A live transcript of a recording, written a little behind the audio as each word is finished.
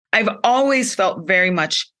I've always felt very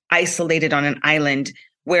much isolated on an island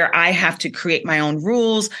where I have to create my own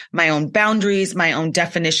rules, my own boundaries, my own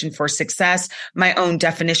definition for success, my own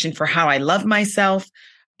definition for how I love myself.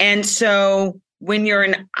 And so when you're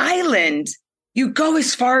an island, you go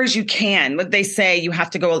as far as you can. What they say, you have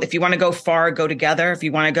to go, if you want to go far, go together. If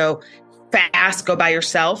you want to go fast, go by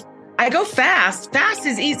yourself. I go fast. Fast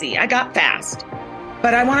is easy. I got fast,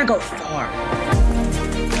 but I want to go far.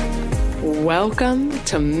 Welcome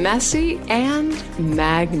to Messy and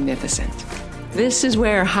Magnificent. This is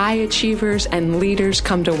where high achievers and leaders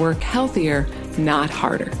come to work healthier, not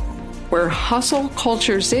harder. Where hustle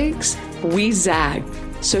culture zigs, we zag,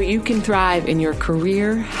 so you can thrive in your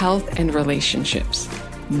career, health, and relationships.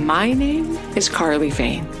 My name is Carly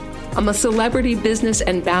Fain. I'm a celebrity business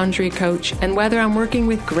and boundary coach, and whether I'm working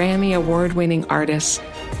with Grammy award-winning artists,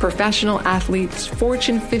 professional athletes,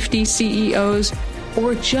 Fortune 50 CEOs,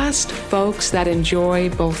 or just folks that enjoy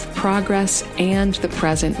both progress and the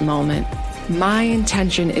present moment, my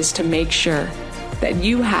intention is to make sure that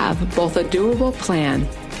you have both a doable plan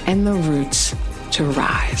and the roots to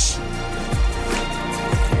rise.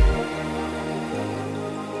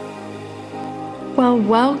 Well,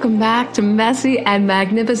 welcome back to Messy and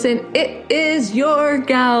Magnificent. It is your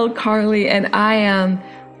gal, Carly, and I am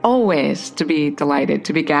always to be delighted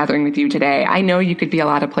to be gathering with you today. I know you could be a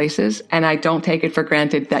lot of places, and I don't take it for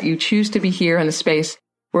granted that you choose to be here in the space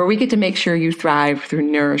where we get to make sure you thrive through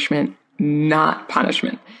nourishment, not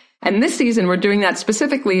punishment. And this season, we're doing that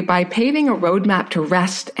specifically by paving a roadmap to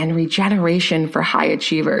rest and regeneration for high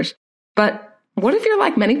achievers. But what if you're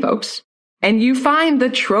like many folks and you find the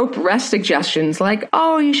trope rest suggestions like,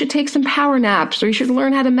 oh, you should take some power naps, or you should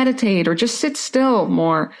learn how to meditate, or just sit still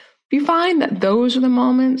more? If you find that those are the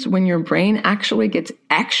moments when your brain actually gets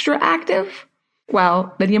extra active,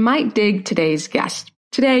 well, then you might dig today's guest.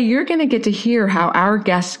 Today, you're going to get to hear how our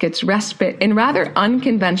guest gets respite in rather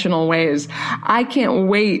unconventional ways. I can't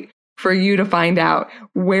wait for you to find out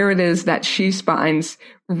where it is that she finds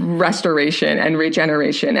restoration and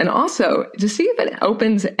regeneration, and also to see if it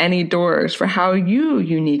opens any doors for how you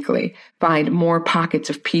uniquely find more pockets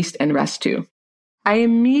of peace and rest too. I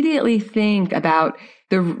immediately think about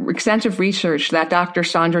the extensive research that Dr.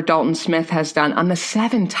 Saundra Dalton-Smith has done on the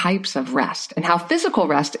 7 types of rest and how physical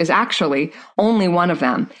rest is actually only one of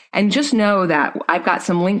them. And just know that I've got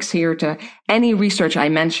some links here to any research I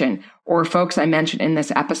mention or folks I mention in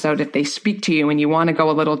this episode. If they speak to you and you want to go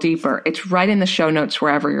a little deeper, it's right in the show notes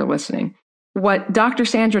wherever you're listening. What Dr.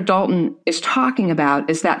 Saundra Dalton is talking about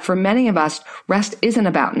is that for many of us, rest isn't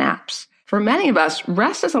about naps. For many of us,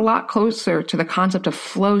 rest is a lot closer to the concept of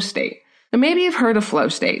flow state. Now, maybe you've heard of flow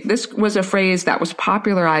state. This was a phrase that was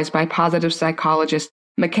popularized by positive psychologist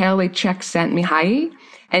Mihaly Csikszentmihalyi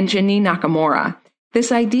and Janine Nakamura.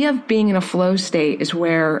 This idea of being in a flow state is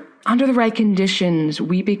where, under the right conditions,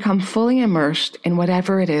 we become fully immersed in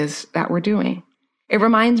whatever it is that we're doing. It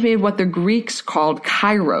reminds me of what the Greeks called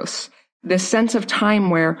kairos, this sense of time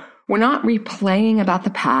where we're not replaying about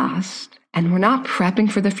the past and we're not prepping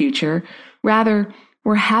for the future. Rather,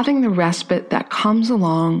 we're having the respite that comes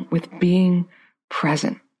along with being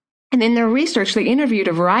present. And in their research, they interviewed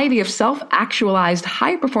a variety of self-actualized,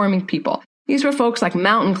 high-performing people. These were folks like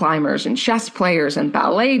mountain climbers and chess players and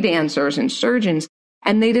ballet dancers and surgeons,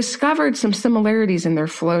 and they discovered some similarities in their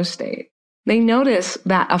flow state. They noticed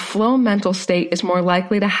that a flow mental state is more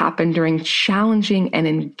likely to happen during challenging and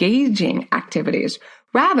engaging activities,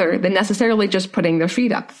 rather than necessarily just putting their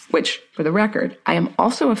feet up, which, for the record, I am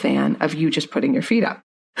also a fan of you just putting your feet up.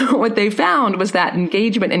 What they found was that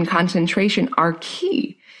engagement and concentration are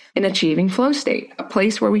key in achieving flow state, a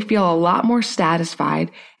place where we feel a lot more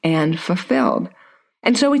satisfied and fulfilled.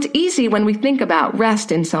 And so it's easy when we think about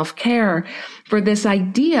rest and self-care for this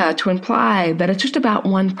idea to imply that it's just about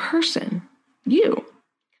one person, you.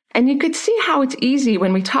 And you could see how it's easy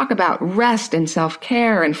when we talk about rest and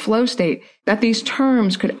self-care and flow state that these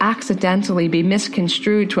terms could accidentally be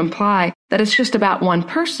misconstrued to imply that it's just about one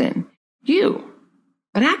person, you.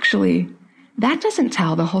 But actually, that doesn't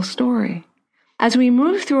tell the whole story. As we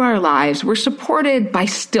move through our lives, we're supported by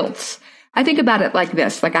stilts. I think about it like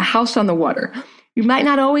this, like a house on the water. You might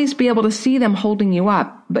not always be able to see them holding you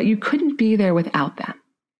up, but you couldn't be there without them.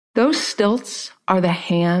 Those stilts are the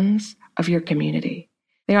hands of your community.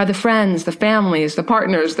 They are the friends, the families, the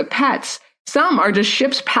partners, the pets. Some are just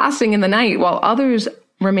ships passing in the night, while others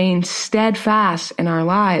remain steadfast in our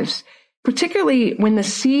lives. Particularly when the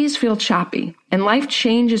seas feel choppy and life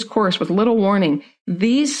changes course with little warning,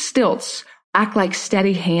 these stilts act like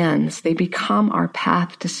steady hands. They become our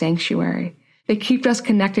path to sanctuary. They keep us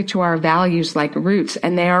connected to our values like roots,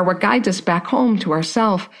 and they are what guides us back home to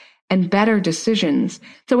ourself and better decisions.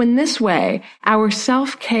 So in this way, our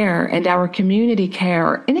self-care and our community care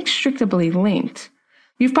are inextricably linked.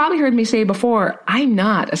 You've probably heard me say before, I'm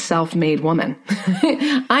not a self-made woman.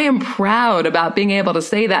 I am proud about being able to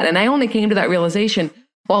say that. And I only came to that realization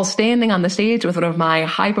while standing on the stage with one of my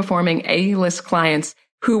high-performing A-list clients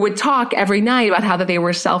who would talk every night about how that they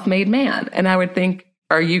were a self-made man. And I would think,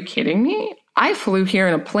 are you kidding me? I flew here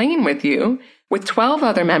in a plane with you, with 12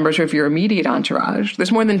 other members of your immediate entourage.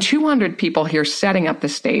 There's more than 200 people here setting up the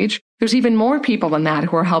stage. There's even more people than that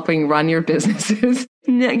who are helping run your businesses.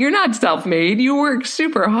 You're not self-made. You work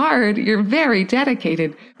super hard. You're very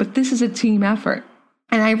dedicated. But this is a team effort.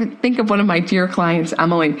 And I think of one of my dear clients,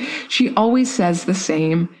 Emily. She always says the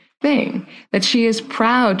same thing, that she is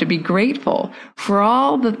proud to be grateful for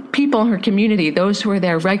all the people in her community, those who are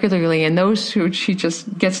there regularly and those who she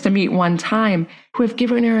just gets to meet one time, who have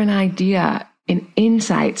given her an idea, an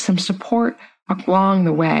insight, some support along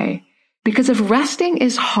the way. Because if resting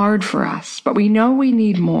is hard for us, but we know we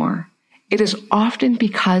need more, it is often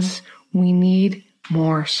because we need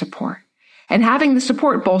more support. And having the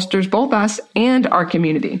support bolsters both us and our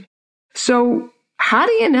community. So how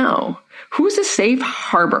do you know who's a safe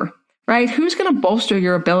harbor, right? Who's going to bolster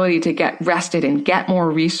your ability to get rested and get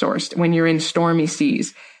more resourced when you're in stormy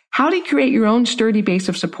seas? How do you create your own sturdy base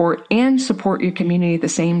of support and support your community at the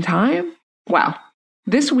same time? Well,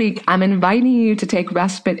 this week, I'm inviting you to take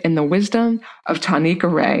respite in the wisdom of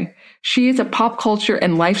Tanika Ray. She is a pop culture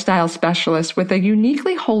and lifestyle specialist with a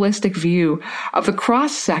uniquely holistic view of the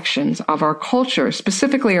cross sections of our culture,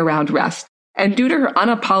 specifically around rest. And due to her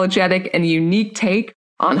unapologetic and unique take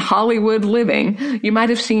on Hollywood living, you might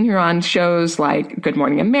have seen her on shows like Good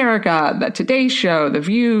Morning America, The Today Show, The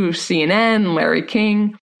View, CNN, Larry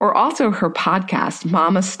King, or also her podcast,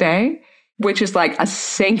 Mama Stay, which is like a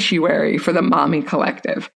sanctuary for the mommy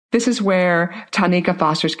collective. This is where Tanika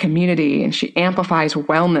fosters community and she amplifies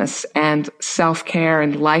wellness and self-care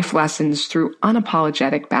and life lessons through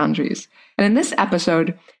unapologetic boundaries. And in this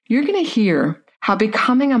episode, you're going to hear how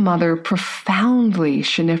becoming a mother profoundly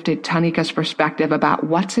shifted Tanika's perspective about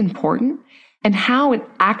what's important and how it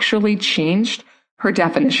actually changed her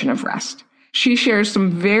definition of rest. She shares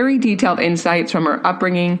some very detailed insights from her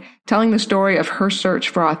upbringing, telling the story of her search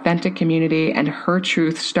for authentic community and her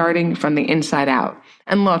truth starting from the inside out.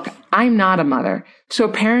 And look, I'm not a mother, so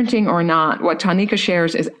parenting or not, what Tanika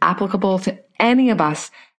shares is applicable to any of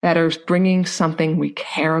us that are bringing something we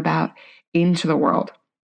care about into the world.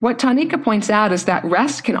 What Tanika points out is that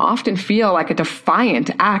rest can often feel like a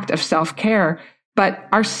defiant act of self-care, but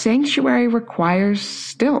our sanctuary requires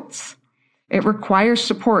stilts. It requires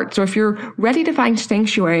support. So if you're ready to find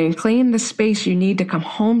sanctuary and claim the space you need to come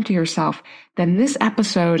home to yourself, then this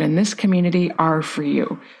episode and this community are for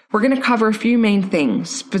you. We're going to cover a few main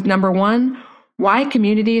things. But number one, why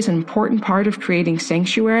community is an important part of creating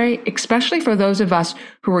sanctuary, especially for those of us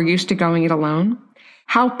who are used to going it alone.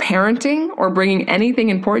 How parenting or bringing anything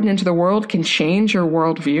important into the world can change your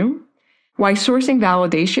worldview. Why sourcing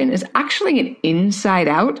validation is actually an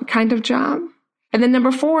inside-out kind of job. And then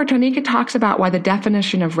number 4, Tanika talks about why the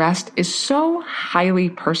definition of rest is so highly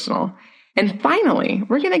personal. And finally,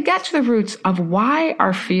 we're going to get to the roots of why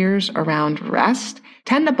our fears around rest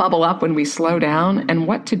tend to bubble up when we slow down and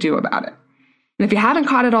what to do about it. And if you haven't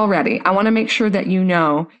caught it already, I want to make sure that you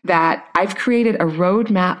know that I've created a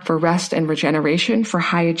roadmap for rest and regeneration for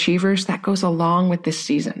high achievers that goes along with this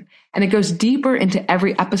season. And it goes deeper into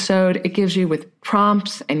every episode. It gives you with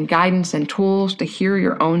prompts and guidance and tools to hear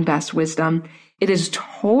your own best wisdom. It is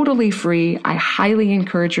totally free. I highly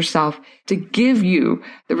encourage yourself to give you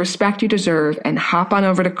the respect you deserve and hop on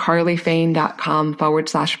over to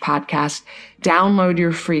carlyfane.com/podcast. Download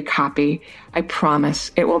your free copy. I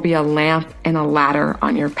promise it will be a lamp and a ladder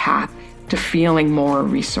on your path to feeling more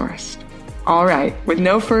resourced. All right, with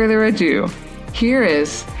no further ado, here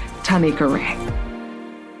is Tanika Ray.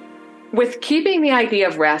 With keeping the idea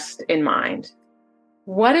of rest in mind,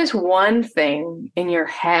 what is one thing in your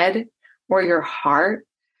head or your heart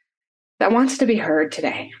that wants to be heard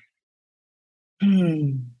today?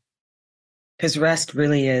 Because rest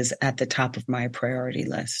really is at the top of my priority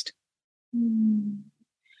list.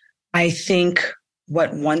 I think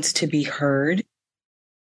what wants to be heard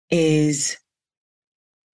is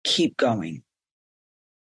keep going.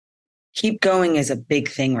 Keep going is a big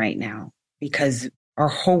thing right now because our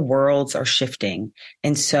whole worlds are shifting.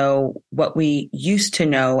 And so what we used to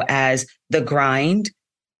know as the grind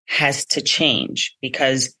has to change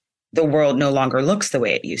because the world no longer looks the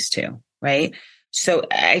way it used to, right? So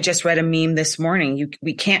I just read a meme this morning.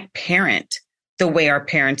 We can't parent the way our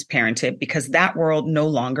parents parented because that world no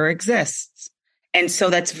longer exists. And so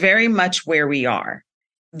that's very much where we are.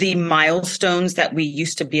 The milestones that we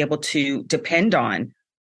used to be able to depend on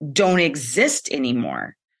don't exist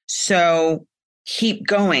anymore. So keep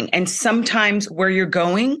going. And sometimes where you're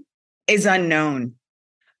going is unknown.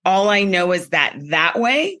 All I know is that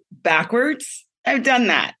way, backwards, I've done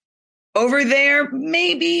that. Over there,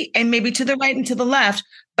 maybe, and maybe to the right and to the left,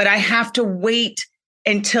 but I have to wait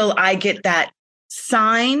until I get that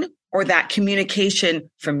sign or that communication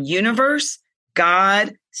from universe,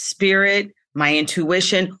 God, spirit, my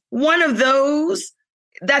intuition. One of those,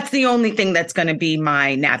 that's the only thing that's going to be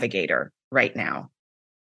my navigator right now.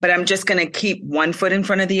 But I'm just going to keep one foot in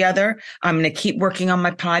front of the other. I'm going to keep working on my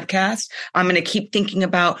podcast. I'm going to keep thinking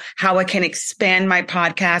about how I can expand my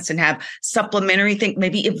podcast and have supplementary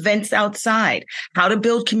maybe events outside, how to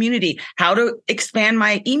build community, how to expand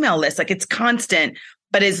my email list. Like, it's constant.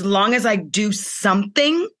 But as long as I do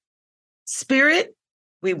something, spirit,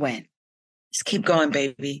 we win. Just keep going,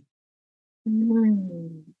 baby.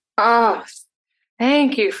 Oh,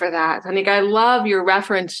 thank you for that. Tanika, I love your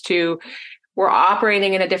reference to we're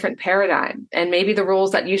operating in a different paradigm, and maybe the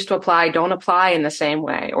rules that used to apply don't apply in the same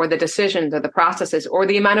way, or the decisions or the processes or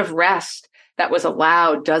the amount of rest that was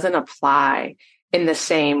allowed doesn't apply in the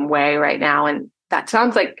same way right now. And that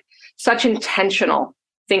sounds like such intentional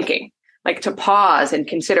thinking, like to pause and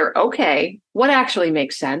consider, okay, what actually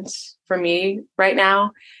makes sense for me right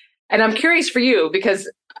now? And I'm curious for you,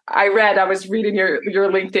 because I was reading your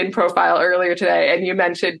LinkedIn profile earlier today, and you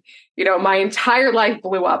mentioned, my entire life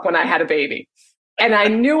blew up when I had a baby, and I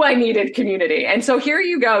knew I needed community. And so here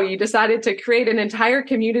you go. You decided to create an entire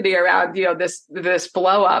community around, this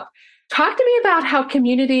blow up. Talk to me about how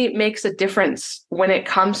community makes a difference when it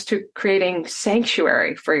comes to creating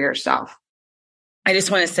sanctuary for yourself. I just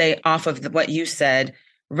want to say, off of what you said,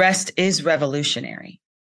 rest is revolutionary.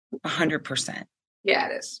 100%. Yeah,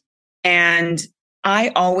 it is. And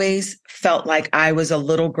I always felt like I was a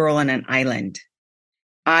little girl on an island.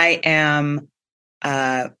 I am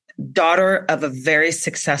a daughter of a very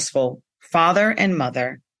successful father and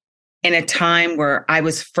mother in a time where I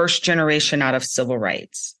was first generation out of civil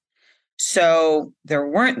rights. So there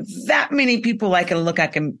weren't that many people I can look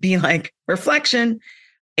at and be like, reflection.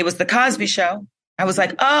 It was the Cosby Show. I was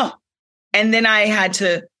like, oh, and then I had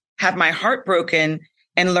to have my heart broken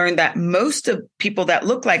and learn that most of people that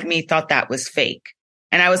look like me thought that was fake.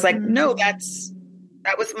 And I was like, no,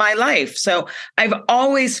 that was my life. So I've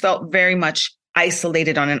always felt very much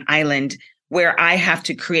isolated on an island where I have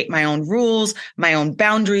to create my own rules, my own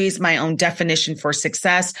boundaries, my own definition for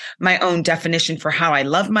success, my own definition for how I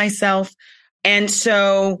love myself. And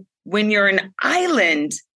so when you're an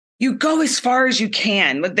island, you go as far as you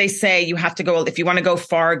can. What they say, you have to go, if you want to go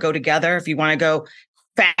far, go together. If you want to go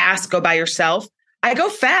fast, go by yourself. I go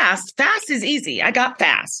fast. Fast is easy. I got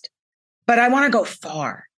fast, but I want to go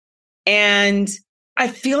far. And I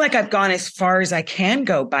feel like I've gone as far as I can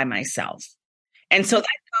go by myself. And so that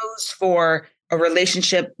goes for a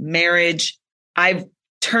relationship, marriage. I've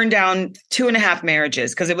turned down 2.5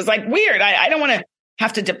 marriages because it was like weird. I don't want to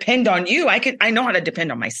have to depend on you. I know how to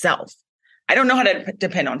depend on myself. I don't know how to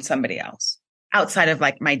depend on somebody else outside of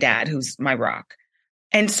like my dad, who's my rock.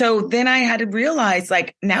 And so then I had to realize,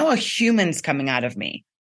 like, now a human's coming out of me.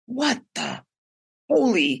 What the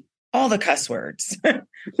holy, all the cuss words.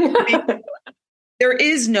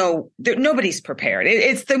 Nobody's prepared.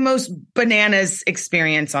 It's the most bananas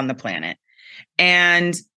experience on the planet.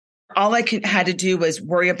 And all I had to do was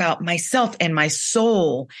worry about myself and my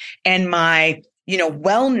soul and my,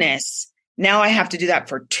 wellness. Now I have to do that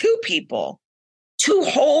for 2 people. 2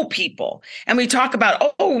 whole people. And we talk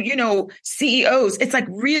about, CEOs. It's like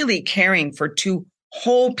really caring for 2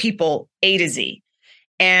 whole people, A to Z.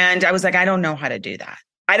 And I was like, I don't know how to do that.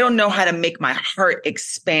 I don't know how to make my heart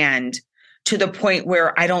expand to the point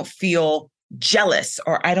where I don't feel jealous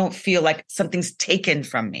or I don't feel like something's taken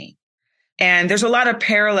from me. And there's a lot of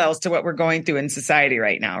parallels to what we're going through in society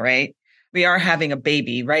right now, right? We are having a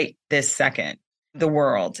baby right this second, the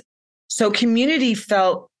world. So community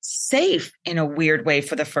felt safe in a weird way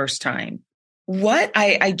for the first time.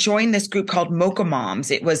 I joined this group called Mocha Moms.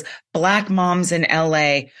 It was Black moms in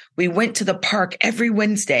LA. We went to the park every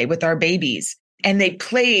Wednesday with our babies and they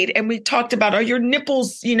played and we talked about, are your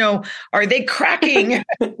nipples, are they cracking?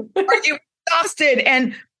 Are you exhausted?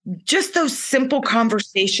 And just those simple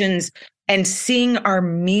conversations and seeing our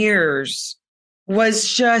mirrors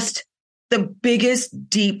was just the biggest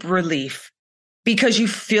deep relief. Because you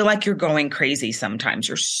feel like you're going crazy sometimes.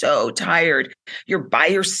 You're so tired. You're by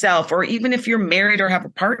yourself. Or even if you're married or have a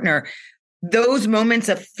partner, those moments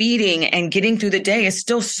of feeding and getting through the day is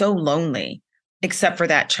still so lonely, except for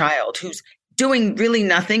that child who's doing really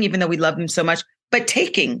nothing, even though we love them so much, but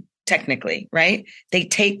taking technically, right? They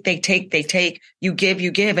take, you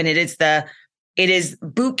give. And it is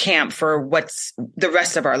boot camp for what's the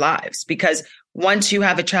rest of our lives. Because once you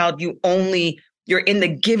have a child, you're in the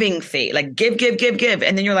giving phase, like give.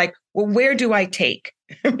 And then you're like, well, where do I take?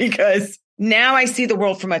 Because now I see the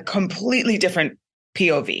world from a completely different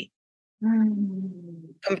POV.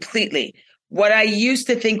 Completely. What I used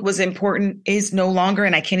to think was important is no longer,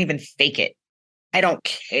 and I can't even fake it. I don't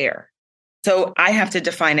care. So I have to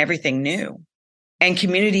define everything new. And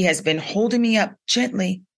community has been holding me up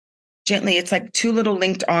gently. It's like two little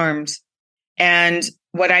linked arms. And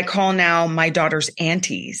what I call now my daughter's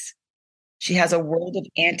aunties. She has a world of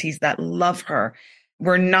aunties that love her.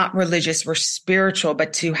 We're not religious, we're spiritual,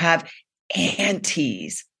 but to have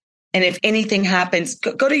aunties. And if anything happens,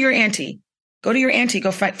 go to your auntie. Go to your auntie,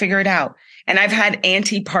 go figure it out. And I've had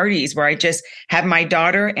auntie parties where I just have my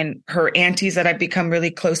daughter and her aunties that I've become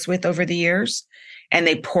really close with over the years, and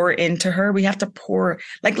they pour into her. We have to pour,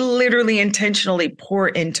 like literally intentionally pour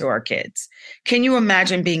into our kids. Can you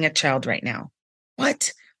imagine being a child right now?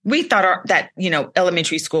 What? We thought that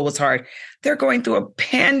elementary school was hard. They're going through a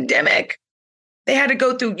pandemic. They had to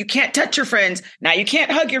go through, you can't touch your friends. Now you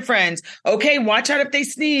can't hug your friends. Okay, watch out if they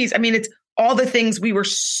sneeze. I mean, it's all the things we were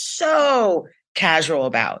so casual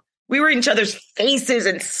about. We were in each other's faces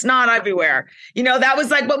and snot everywhere. That was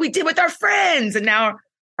like what we did with our friends. And now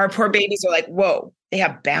our poor babies are like, whoa, they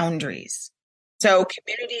have boundaries. So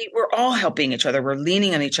community, we're all helping each other. We're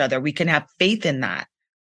leaning on each other. We can have faith in that,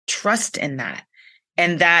 trust in that.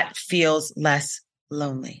 And that feels less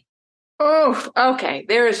lonely. Oh, okay.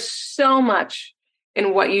 There is so much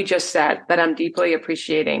in what you just said that I'm deeply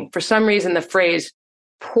appreciating. For some reason, the phrase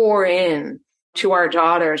pour in to our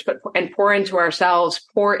daughters, and pour into ourselves,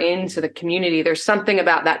 pour into the community. There's something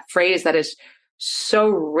about that phrase that is so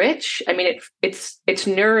rich. I mean, it's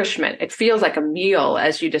nourishment. It feels like a meal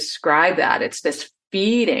as you describe that. It's this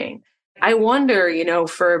feeding. I wonder,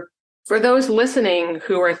 for those listening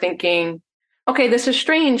who are thinking, okay, this is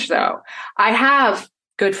strange though. I have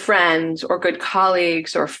good friends or good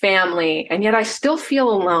colleagues or family, and yet I still feel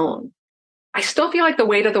alone. I still feel like the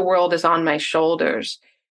weight of the world is on my shoulders.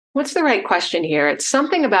 What's the right question here? It's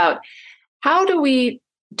something about how do we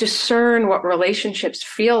discern what relationships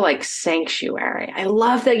feel like sanctuary? I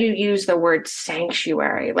love that you use the word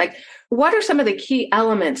sanctuary. Like, what are some of the key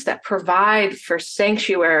elements that provide for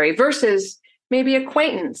sanctuary versus maybe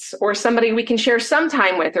acquaintance or somebody we can share some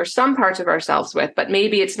time with or some parts of ourselves with, but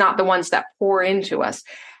maybe it's not the ones that pour into us?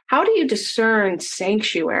 How do you discern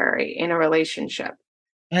sanctuary in a relationship?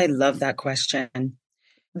 I love that question.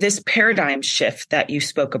 This paradigm shift that you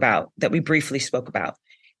spoke about, that we briefly spoke about,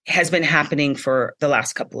 has been happening for the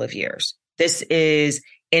last couple of years. This is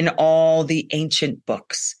in all the ancient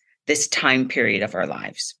books, this time period of our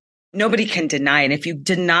lives. Nobody can deny it. If you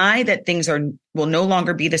deny that things will no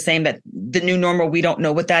longer be the same, that the new normal, we don't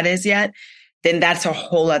know what that is yet, then that's a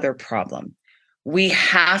whole other problem. We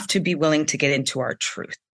have to be willing to get into our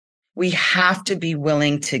truth. We have to be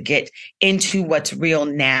willing to get into what's real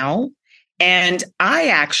now. And I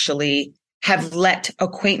actually have let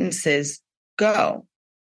acquaintances go.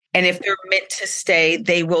 And if they're meant to stay,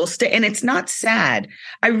 they will stay. And it's not sad.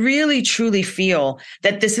 I really, truly feel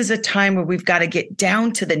that this is a time where we've got to get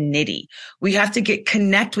down to the nitty. We have to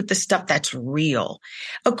connect with the stuff that's real.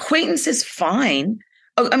 Acquaintance is fine.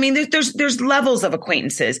 I mean, there's levels of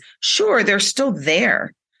acquaintances. Sure, they're still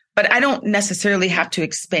there, but I don't necessarily have to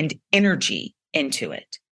expend energy into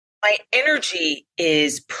it. My energy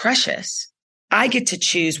is precious. I get to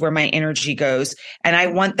choose where my energy goes. And I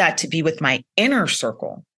want that to be with my inner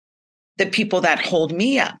circle, the people that hold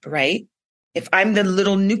me up, right? If I'm the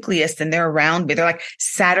little nucleus and they're around me, they're like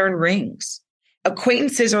Saturn rings.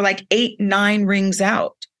 Acquaintances are like 8, 9 rings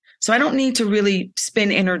out. So I don't need to really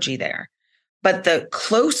spend energy there. But the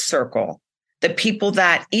close circle, the people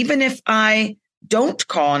that even if I don't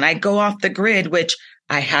call and I go off the grid, which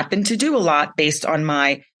I happen to do a lot based on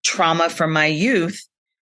my trauma from my youth,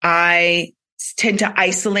 I tend to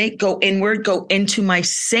isolate, go inward, go into my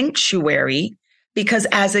sanctuary, because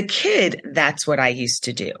as a kid, that's what I used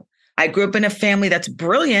to do. I grew up in a family that's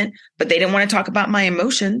brilliant, but they didn't want to talk about my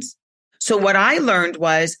emotions. So what I learned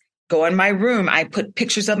was go in my room. I put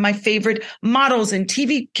pictures of my favorite models and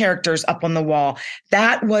TV characters up on the wall.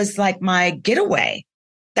 That was like my getaway.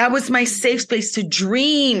 That was my safe space to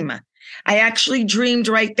dream. I actually dreamed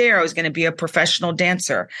right there. I was going to be a professional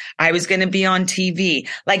dancer. I was going to be on TV.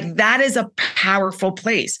 Like, that is a powerful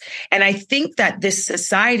place. And I think that this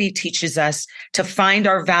society teaches us to find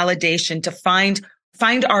our validation, to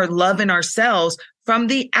find our love in ourselves from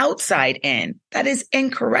the outside in. That is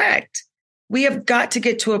incorrect. We have got to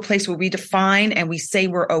get to a place where we define and we say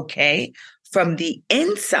we're okay from the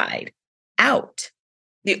inside out.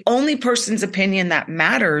 The only person's opinion that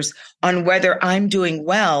matters on whether I'm doing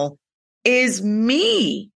well is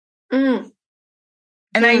me. And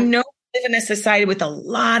I know we live in a society with a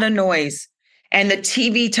lot of noise. And the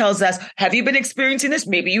TV tells us, have you been experiencing this?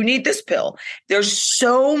 Maybe you need this pill. There's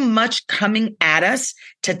so much coming at us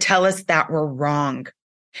to tell us that we're wrong.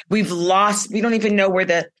 We don't even know where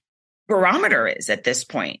the barometer is at this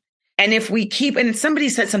point. And if we keep, and somebody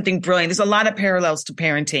said something brilliant, there's a lot of parallels to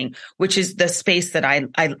parenting, which is the space that I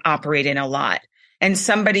operate in a lot. And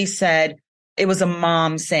somebody said, it was a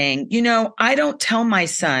mom saying, I don't tell my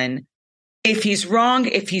son if he's wrong,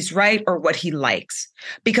 if he's right, or what he likes,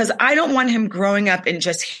 because I don't want him growing up and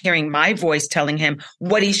just hearing my voice telling him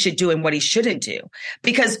what he should do and what he shouldn't do,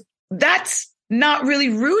 because that's not really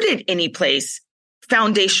rooted any place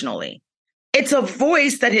foundationally. It's a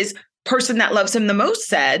voice that his person that loves him the most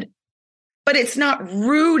said, but it's not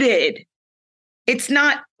rooted. It's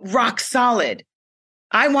not rock solid.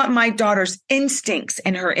 I want my daughter's instincts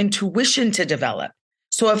and her intuition to develop.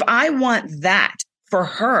 So if I want that for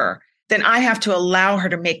her, then I have to allow her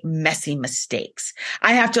to make messy mistakes.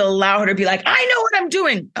 I have to allow her to be like, I know what I'm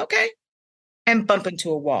doing. Okay. And bump into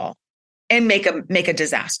a wall and make a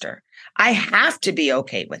disaster. I have to be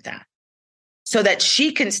okay with that so that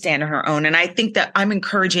she can stand on her own. And I think that I'm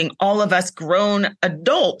encouraging all of us grown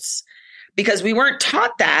adults, because we weren't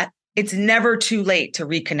taught that. It's never too late to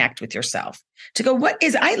reconnect with yourself, to go,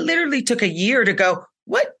 I literally took a year to go,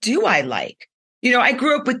 what do I like? I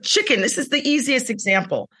grew up with chicken. This is the easiest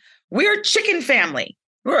example. We're a chicken family.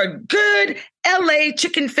 We're a good LA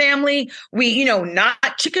chicken family. We, not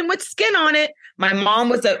chicken with skin on it. My mom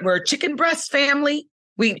we're a chicken breast family.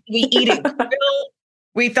 We eat it grilled.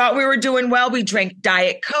 We thought we were doing well. We drank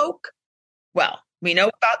Diet Coke. Well, we know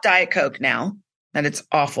about Diet Coke now, that it's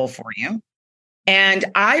awful for you. And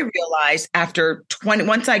I realized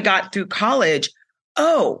once I got through college,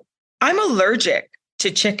 I'm allergic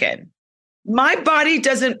to chicken. My body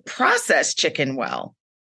doesn't process chicken well.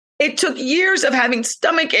 It took years of having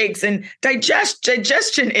stomach aches and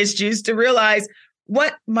digestion issues to realize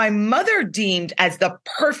what my mother deemed as the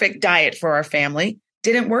perfect diet for our family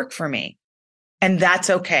didn't work for me. And that's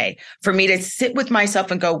okay for me to sit with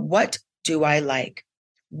myself and go, what do I like?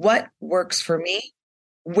 What works for me?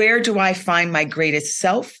 Where do I find my greatest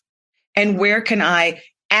self? And where can I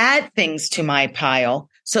add things to my pile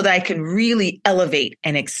so that I can really elevate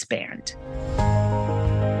and expand?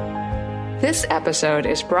 This episode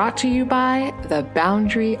is brought to you by the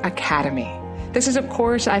Boundary Academy. This is a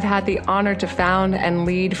course I've had the honor to found and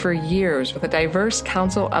lead for years with a diverse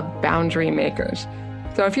council of boundary makers.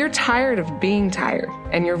 So if you're tired of being tired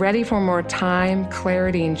and you're ready for more time,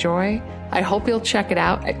 clarity, and joy, I hope you'll check it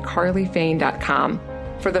out at carlyfane.com.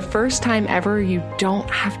 For the first time ever, you don't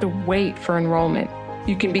have to wait for enrollment.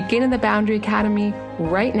 You can begin in the Boundary Academy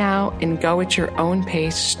right now and go at your own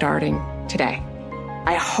pace starting today.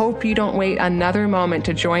 I hope you don't wait another moment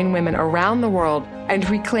to join women around the world and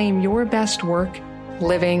reclaim your best work,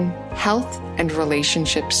 living, health, and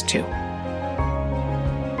relationships too.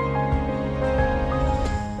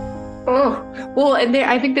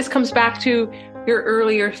 I think this comes back to your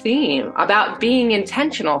earlier theme about being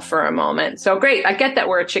intentional for a moment. So great. I get that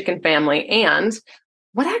we're a chicken family, and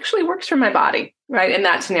what actually works for my body, right? In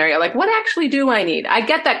that scenario, like what actually do I need? I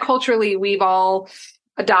get that culturally we've all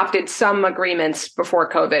adopted some agreements before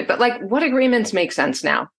COVID, but like what agreements make sense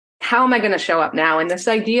now? How am I going to show up now? And this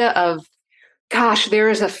idea of, gosh, there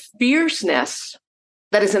is a fierceness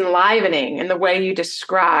that is enlivening in the way you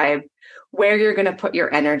describe where you're going to put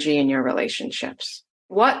your energy in your relationships.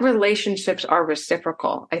 What relationships are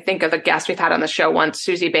reciprocal? I think of a guest we've had on the show once,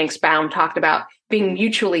 Susie Banks-Baum, talked about being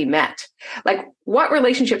mutually met. Like what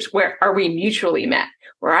relationships where are we mutually met?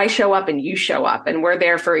 Where I show up and you show up and we're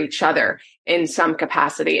there for each other in some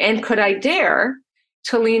capacity. And could I dare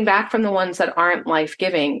to lean back from the ones that aren't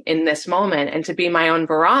life-giving in this moment and to be my own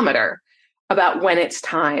barometer about when it's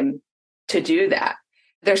time to do that?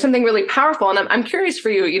 There's something really powerful. And I'm curious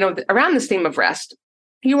for you, around this theme of rest,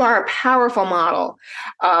 you are a powerful model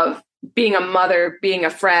of being a mother, being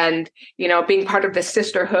a friend, being part of the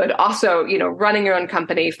sisterhood, also, running your own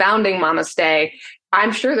company, founding Mama Stay.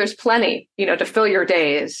 I'm sure there's plenty, to fill your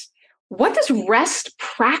days. What does rest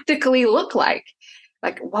practically look like?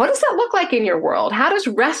 Like, what does that look like in your world? How does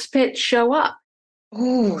respite show up?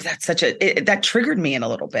 Oh, that triggered me in a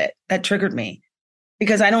little bit. That triggered me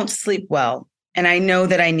because I don't sleep well. And I know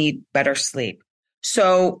that I need better sleep.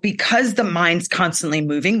 So because the mind's constantly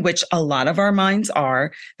moving, which a lot of our minds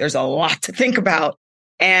are, there's a lot to think about.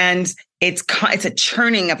 And it's a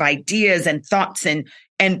churning of ideas and thoughts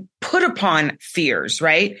and put upon fears,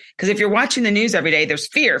 right? Because if you're watching the news every day, there's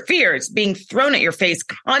fear. It's being thrown at your face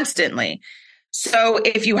constantly. So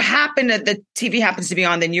if the TV happens to be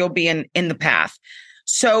on, then you'll be in the path.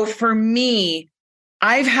 So for me,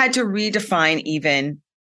 I've had to redefine even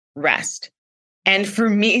rest. And for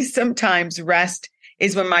me, sometimes rest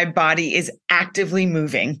is when my body is actively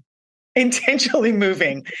moving, intentionally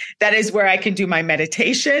moving. That is where I can do my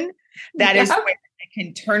meditation. That is where I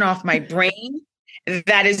can turn off my brain.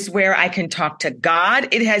 That is where I can talk to God.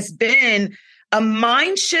 It has been a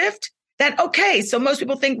mind shift that, okay, so most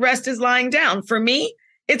people think rest is lying down. For me,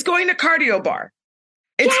 it's going to cardio bar.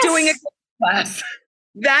 It's doing a class.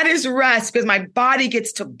 That is rest because my body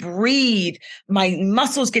gets to breathe. My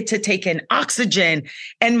muscles get to take in oxygen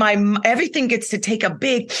and everything gets to take a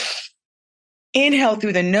big inhale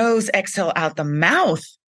through the nose, exhale out the mouth.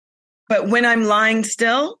 But when I'm lying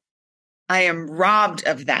still, I am robbed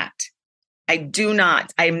of that.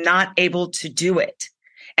 I'm not able to do it.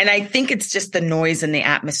 And I think it's just the noise in the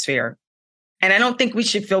atmosphere. And I don't think we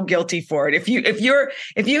should feel guilty for it. If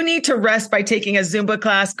you need to rest by taking a Zumba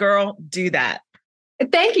class, girl, do that.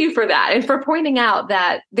 Thank you for that. And for pointing out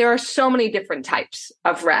that there are so many different types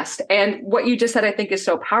of rest. And what you just said, I think is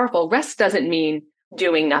so powerful. Rest doesn't mean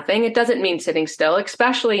doing nothing. It doesn't mean sitting still,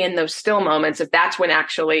 especially in those still moments, if that's when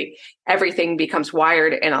actually everything becomes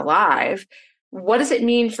wired and alive. What does it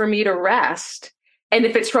mean for me to rest? And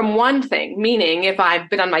if it's from one thing, meaning if I've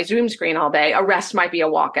been on my Zoom screen all day, a rest might be a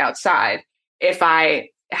walk outside. If I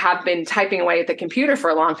have been typing away at the computer for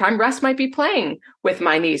a long time, rest might be playing with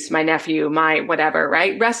my niece, my nephew, my whatever,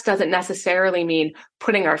 right? Rest doesn't necessarily mean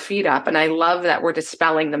putting our feet up. And I love that we're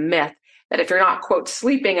dispelling the myth that if you're not, quote,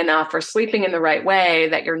 sleeping enough or sleeping in the right way,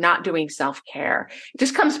 that you're not doing self-care. It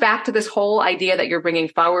just comes back to this whole idea that you're bringing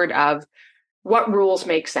forward of what rules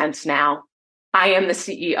make sense now. I am the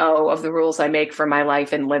CEO of the rules I make for my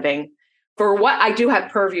life and living. For what I do have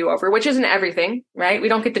purview over, which isn't everything, right? We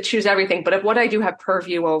don't get to choose everything, but if what I do have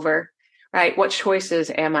purview over, right? What choices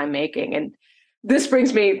am I making? And this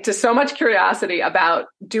brings me to so much curiosity about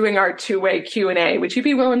doing our two-way Q&A. Would you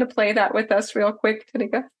be willing to play that with us real quick,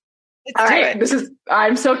 Tanika? All right.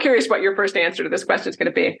 I'm so curious what your first answer to this question is going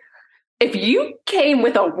to be. If you came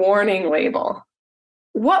with a warning label,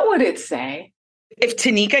 what would it say? If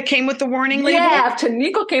Tanika came with the warning label? Yeah, if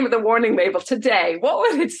Tanika came with a warning label today, what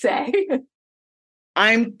would it say?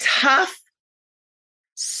 I'm tough,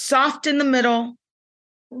 soft in the middle.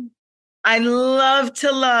 I love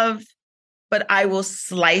to love, but I will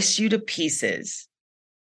slice you to pieces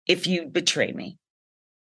if you betray me.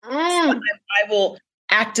 So I will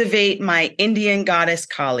activate my Indian goddess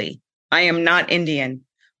Kali. I am not Indian,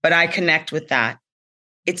 but I connect with that.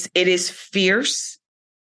 It is fierce.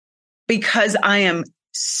 Because I am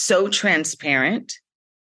so transparent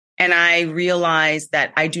and I realize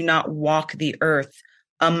that I do not walk the earth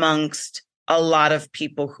amongst a lot of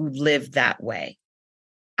people who live that way.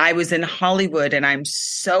 I was in Hollywood and I'm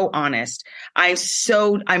so honest. I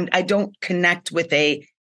don't connect with a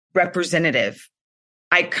representative.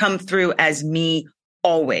 I come through as me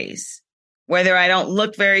always, whether I don't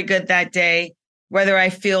look very good that day, whether I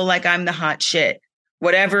feel like I'm the hot shit,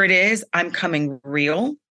 whatever it is, I'm coming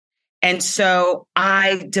real. And so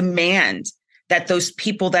I demand that those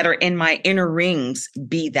people that are in my inner rings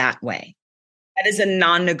be that way. That is a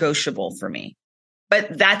non-negotiable for me.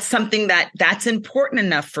 But that's something that's important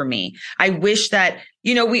enough for me. I wish that,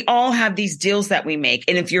 we all have these deals that we make.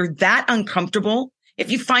 And if you're that uncomfortable, if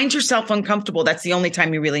you find yourself uncomfortable, that's the only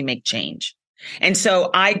time you really make change. And so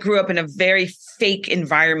I grew up in a very fake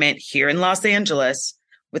environment here in Los Angeles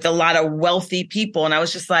with a lot of wealthy people. And I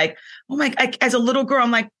was just like, oh my, as a little girl,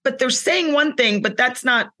 I'm like, but they're saying one thing, but that's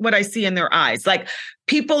not what I see in their eyes. Like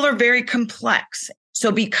people are very complex. So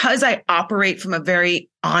because I operate from a very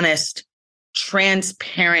honest,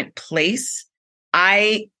 transparent place,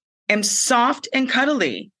 I am soft and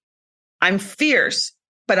cuddly. I'm fierce,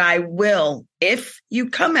 but I will, if you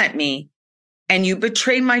come at me and you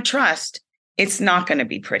betray my trust, it's not going to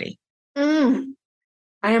be pretty. I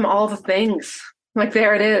am all the things. Like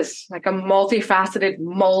there it is, like a multifaceted,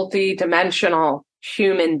 multi-dimensional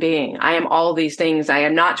human being. I am all these things. I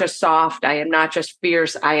am not just soft. I am not just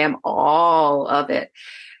fierce. I am all of it.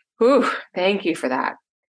 Whew, thank you for that.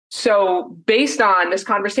 So based on this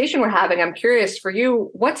conversation we're having, I'm curious for you,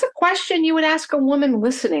 what's a question you would ask a woman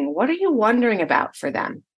listening? What are you wondering about for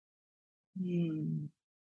them?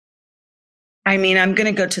 I mean, I'm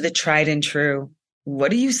going to go to the tried and true.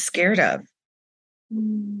 What are you scared of?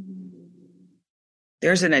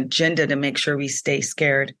 There's an agenda to make sure we stay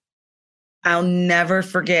scared. I'll never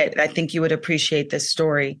forget. I think you would appreciate this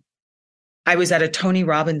story. I was at a Tony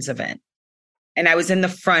Robbins event and I was in the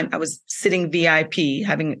front. I was sitting VIP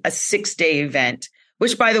having a 6-day event,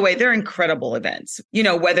 which, by the way, they're incredible events. You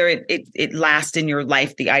know, whether it lasts in your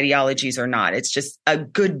life, the ideologies or not, it's just a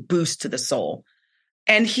good boost to the soul.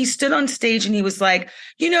 And he stood on stage and he was like,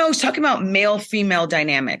 he's talking about male female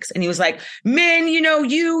dynamics. And he was like, men,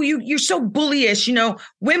 you're so bullyish,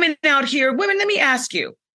 women out here, let me ask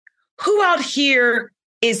you, who out here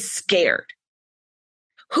is scared?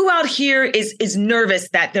 Who out here is nervous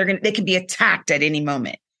that they can be attacked at any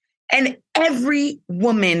moment? And every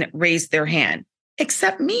woman raised their hand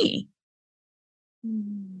except me.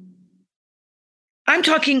 I'm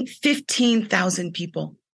talking 15,000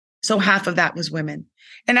 people. So half of that was women.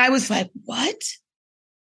 And I was like, what?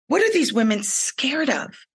 What are these women scared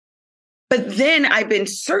of? But then I've been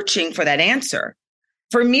searching for that answer.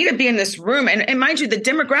 For me to be in this room, and mind you, the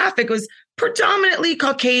demographic was predominantly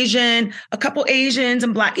Caucasian, a couple Asians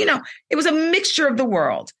and Black, it was a mixture of the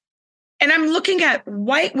world. And I'm looking at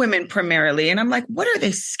white women primarily, and I'm like, what are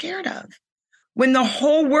they scared of? When the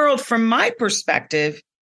whole world, from my perspective,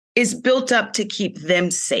 is built up to keep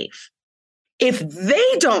them safe. If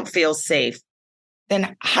they don't feel safe,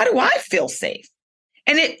 then how do I feel safe?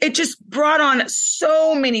 And it just brought on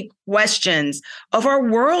so many questions of our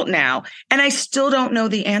world now. And I still don't know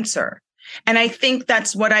the answer. And I think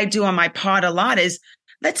that's what I do on my pod a lot is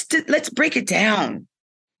let's break it down.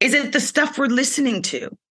 Is it the stuff we're listening to?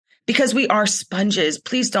 Because we are sponges.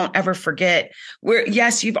 Please don't ever forget.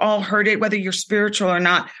 Yes, you've all heard it, whether you're spiritual or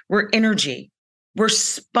not, we're energy. We're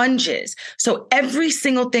sponges. So every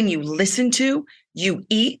single thing you listen to, you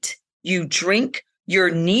eat, you drink,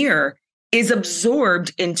 you're near is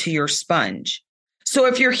absorbed into your sponge. So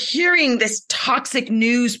if you're hearing this toxic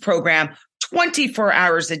news program 24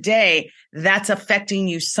 hours a day, that's affecting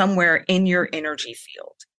you somewhere in your energy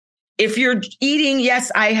field. If you're eating, yes,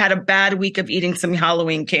 I had a bad week of eating some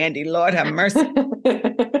Halloween candy. Lord have mercy.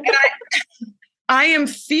 And I am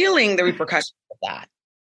feeling the repercussions of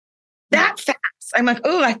that fast. I'm like,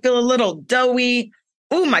 oh, I feel a little doughy.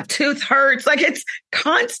 Oh, my tooth hurts. Like it's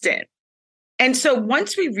constant. And so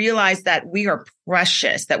once we realize that we are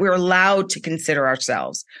precious, that we're allowed to consider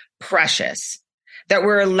ourselves precious, that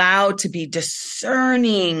we're allowed to be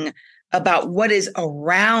discerning about what is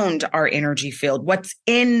around our energy field, what's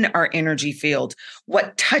in our energy field,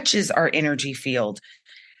 what touches our energy field,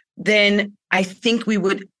 then I think we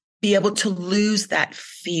would be able to lose that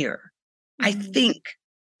fear. I think.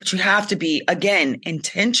 But you have to be, again,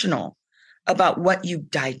 intentional about what you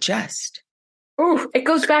digest. Oh, it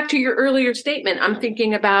goes back to your earlier statement. I'm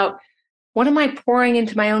thinking about what am I pouring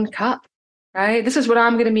into my own cup, right? This is what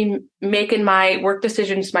I'm going to be making my work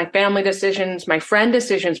decisions, my family decisions, my friend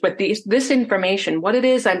decisions with this information, what it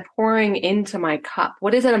is I'm pouring into my cup.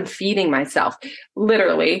 What is it I'm feeding myself,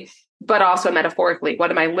 literally, but also metaphorically? What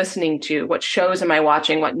am I listening to? What shows am I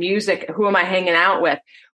watching? What music? Who am I hanging out with?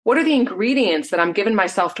 What are the ingredients that I'm giving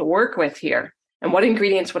myself to work with here? And what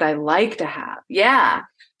ingredients would I like to have? Yeah.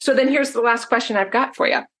 So then here's the last question I've got for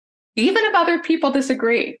you. Even if other people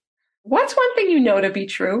disagree, what's one thing you know to be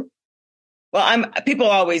true? Well, people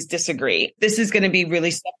always disagree. This is going to be really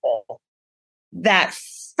simple. That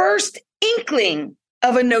first inkling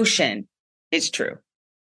of a notion is true.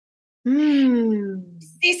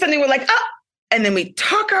 See something, we're like, oh, and then we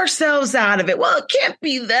talk ourselves out of it. Well, it can't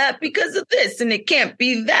be that because of this, and it can't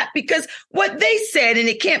be that because what they said, and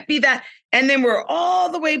it can't be that. And then we're all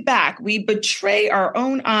the way back. We betray our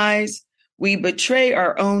own eyes. We betray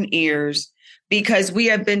our own ears because we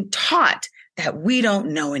have been taught that we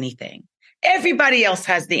don't know anything. Everybody else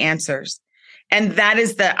has the answers. And that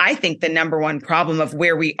is I think the number one problem of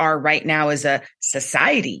where we are right now as a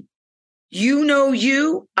society. You know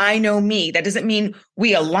you, I know me. That doesn't mean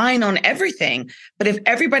we align on everything. But if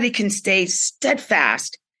everybody can stay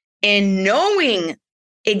steadfast in knowing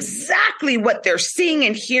exactly what they're seeing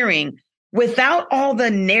and hearing without all the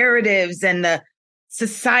narratives and the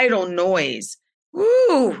societal noise,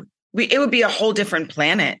 it would be a whole different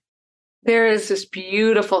planet. There is this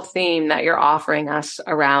beautiful theme that you're offering us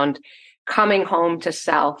around coming home to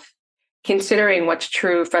self, considering what's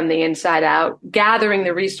true from the inside out, gathering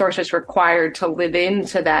the resources required to live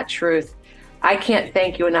into that truth. I can't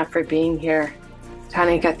thank you enough for being here.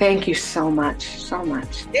 Tanika, thank you so much, so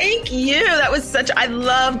much. Thank you. That was I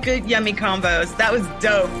love good, yummy combos. That was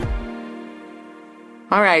dope.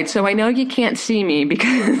 All right. So I know you can't see me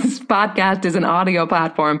because this podcast is an audio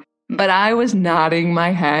platform, but I was nodding my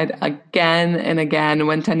head again and again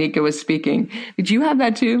when Tanika was speaking. Did you have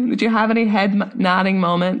that too? Did you have any head nodding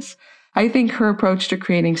moments? I think her approach to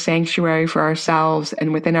creating sanctuary for ourselves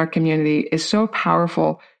and within our community is so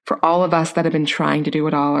powerful for all of us that have been trying to do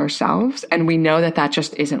it all ourselves. And we know that that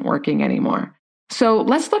just isn't working anymore. So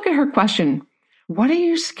let's look at her question. What are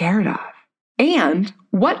you scared of? And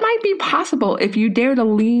what might be possible if you dare to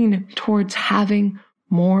lean towards having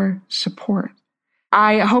more support?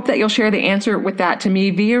 I hope that you'll share the answer with that to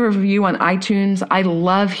me via review on iTunes. I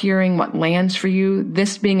love hearing what lands for you.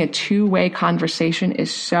 This being a two-way conversation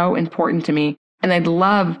is so important to me. And I'd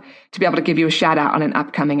love to be able to give you a shout out on an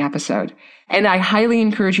upcoming episode. And I highly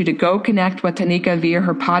encourage you to go connect with Tanika via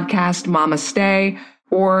her podcast, Mama Stay,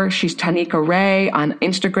 or she's Tanika Ray on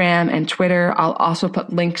Instagram and Twitter. I'll also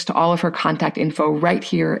put links to all of her contact info right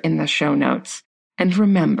here in the show notes. And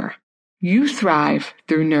remember, you thrive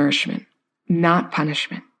through nourishment, not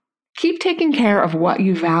punishment. Keep taking care of what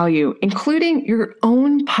you value, including your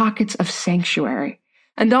own pockets of sanctuary.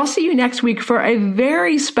 And I'll see you next week for a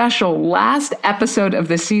very special last episode of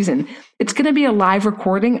the season. It's going to be a live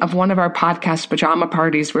recording of one of our podcast pajama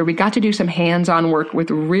parties where we got to do some hands-on work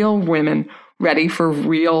with real women ready for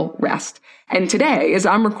real rest. And today, as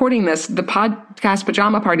I'm recording this, the podcast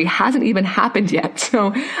pajama party hasn't even happened yet.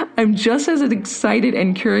 So I'm just as excited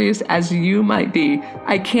and curious as you might be.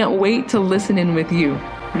 I can't wait to listen in with you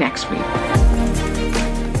next week.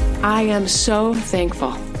 I am so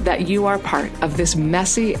thankful that you are part of this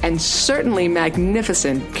messy and certainly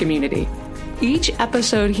magnificent community. Each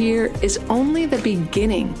episode here is only the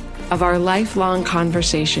beginning of our lifelong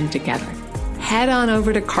conversation together. Head on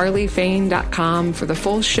over to carlyfane.com for the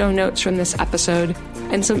full show notes from this episode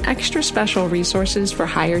and some extra special resources for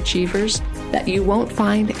high achievers that you won't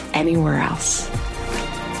find anywhere else.